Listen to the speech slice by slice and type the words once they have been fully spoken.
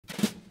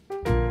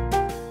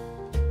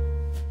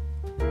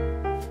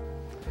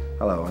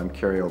Hello, I'm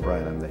Kerry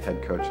O'Brien. I'm the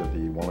head coach of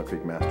the Walnut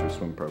Creek Masters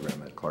Swim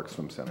Program at Clarke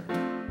Swim Center.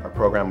 Our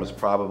program was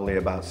probably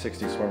about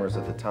 60 swimmers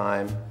at the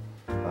time,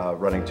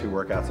 running 2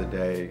 workouts a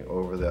day.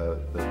 Over the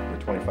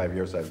 25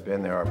 years I've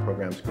been there, our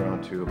program's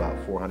grown to about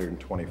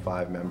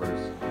 425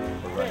 members.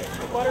 Okay,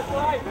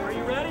 butterfly, are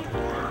you ready?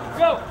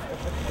 Go!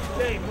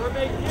 Okay,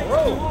 mermaid kick, 2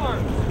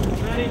 arms.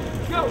 Ready?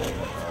 Go!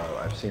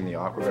 I've seen the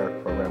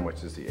Aquabear program,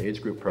 which is the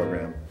age group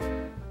program,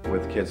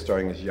 with kids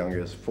starting as young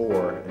as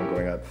 4 and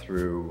going up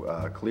through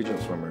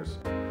collegiate swimmers,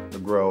 to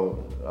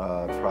grow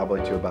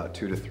probably to about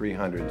 200 to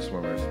 300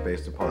 swimmers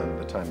based upon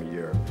the time of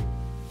year.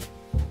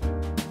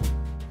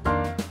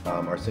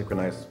 Our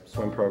synchronized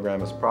swim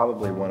program is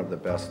probably one of the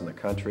best in the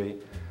country.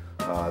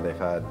 They've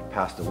had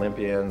past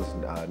Olympians,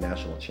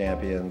 national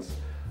champions,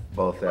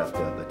 both at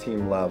the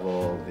team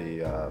level,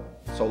 the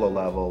solo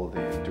level,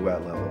 the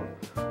duet level.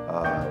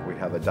 We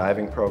have a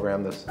diving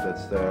program that's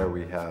there.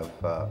 We have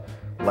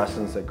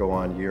lessons that go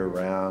on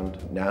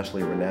year-round,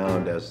 nationally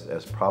renowned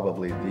as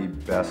probably the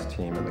best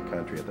team in the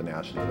country at the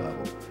national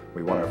level.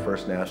 We won our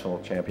first national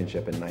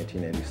championship in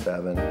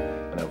 1987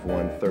 and have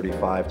won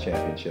 35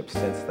 championships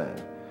since then.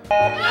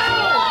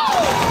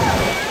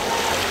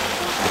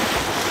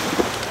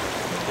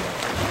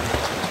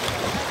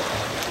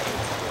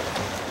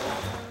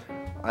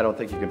 I don't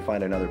think you can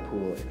find another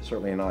pool,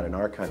 certainly not in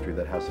our country,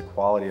 that has the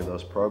quality of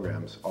those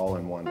programs all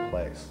in one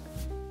place.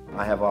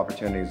 I have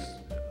opportunities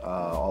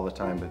all the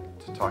time to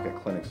talk at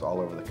clinics all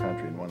over the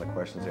country, and one of the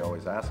questions they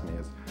always ask me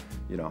is,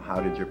 you know, how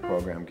did your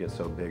program get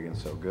so big and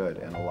so good?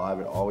 And a lot of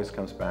it always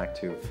comes back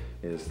to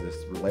is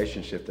this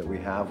relationship that we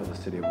have with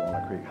the city of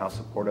Walnut Creek, how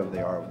supportive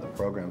they are of the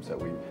programs that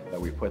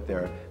we put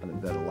there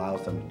and that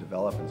allows them to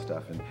develop and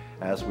stuff. And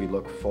as we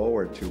look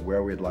forward to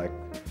where we'd like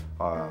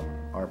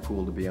our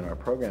pool to be and our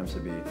programs to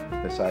be,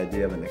 this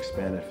idea of an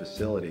expanded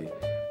facility,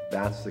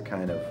 that's the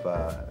kind of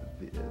the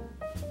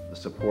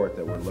support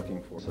that we're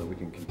looking for so that we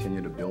can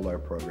continue to build our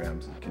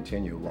programs and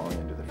continue long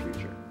into the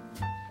future.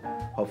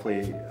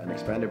 Hopefully an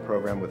expanded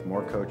program with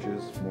more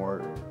coaches,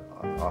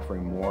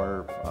 offering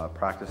more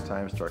practice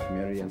times to our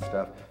community and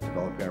stuff,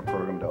 developing our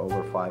program to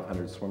over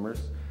 500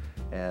 swimmers,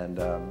 and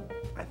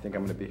I think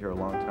I'm going to be here a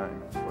long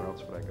time. Where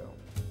else would I go?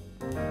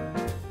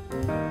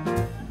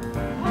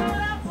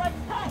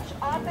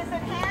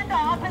 Opposite hand,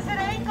 opposite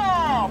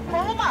ankle.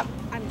 Pull them up.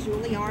 I'm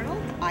Julie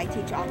Arnold. I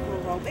teach aqua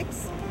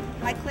aerobics.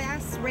 My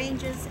class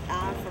ranges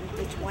from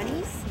the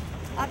 20s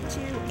up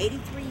to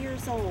 83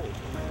 years old.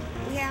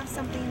 We have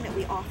something that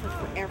we offer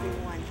for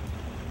everyone.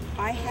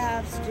 I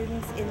have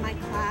students in my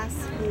class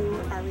who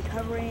are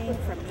recovering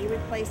from knee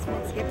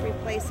replacements, hip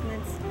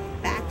replacements,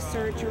 back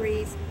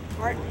surgeries,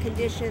 heart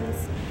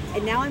conditions,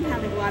 and now I'm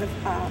having a lot of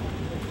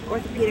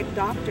orthopedic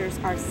doctors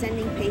are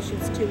sending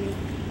patients to me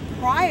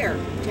prior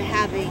to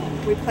having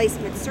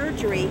replacement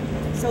surgery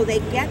so they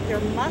get their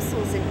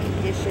muscles in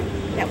condition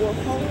that will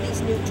hold these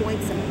new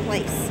joints in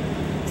place.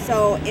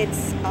 So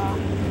it's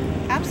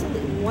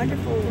absolutely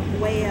wonderful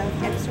way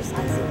of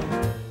exercising.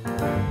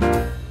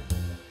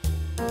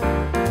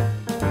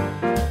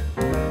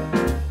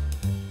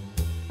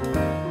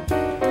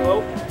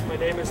 Hello, my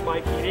name is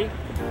Mike Heaney.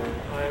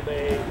 I'm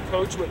a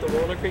coach with the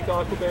Walnut Creek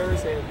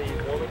Aquabears and the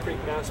Walnut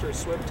Creek Masters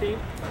Swim Team.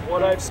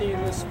 What I've seen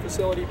this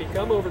facility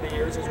become over the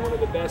years is one of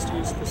the best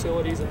used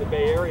facilities in the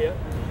Bay Area.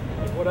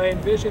 And what I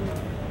envision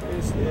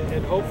is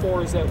and hope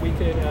for is that we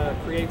can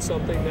create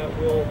something that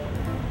will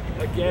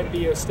again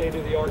be a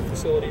state-of-the-art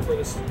facility for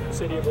the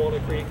city of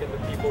Walnut Creek and the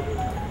people who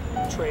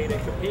train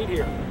and compete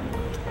here.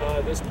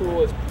 This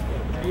pool is a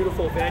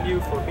beautiful venue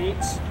for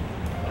meets.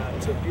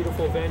 It's a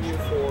beautiful venue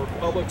for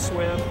public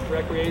swim,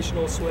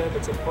 recreational swim.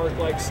 It's a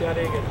park-like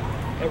setting, and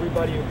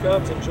everybody who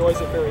comes enjoys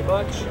it very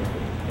much.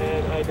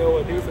 And I know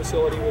a new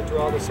facility would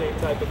draw the same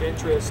type of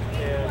interest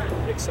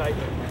and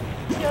excitement.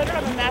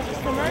 I'm a master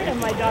swimmer, and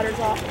my daughters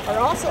are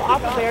also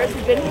aquabears.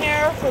 We've been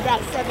here for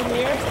about 7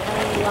 years,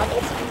 and we love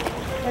it.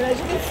 And as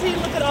you can see,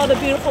 look at all the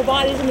beautiful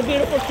bodies and the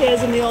beautiful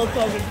kids and the old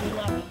fogies. We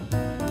love it.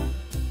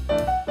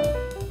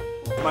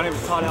 My name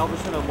is Todd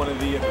Alverson. I'm one of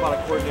the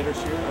aquatic coordinators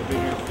here. I've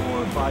been here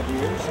for 5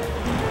 years.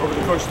 Over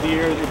the course of the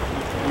year,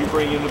 we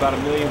bring in about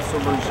 1 million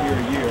swimmers here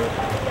a year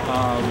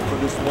for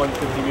this one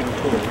 50-meter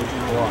pool, which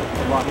is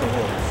a lot to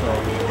hold. So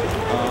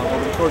over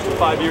the course of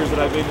 5 years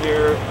that I've been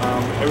here,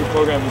 every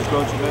program has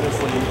grown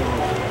tremendously.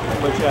 And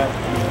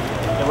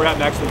we're at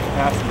maximum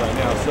capacity right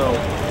now. So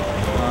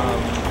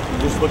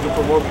we're just looking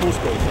for more pool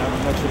space.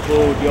 Having an extra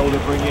pool would be able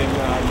to bring in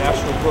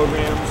national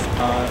programs,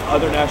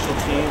 other national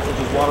teams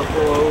such as water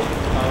polo,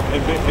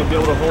 and be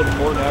able to hold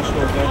more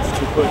national events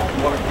to put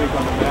Walnut Creek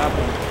on the map.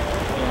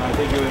 And I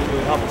think it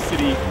would help the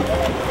city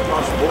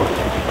across the board.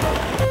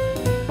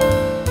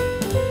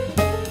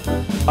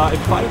 In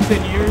 5 to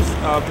 10 years,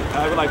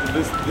 I would like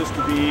this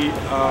to be a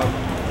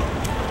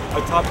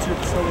top-tier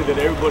facility that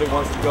everybody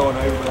wants to go and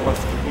everybody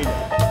wants to compete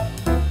in.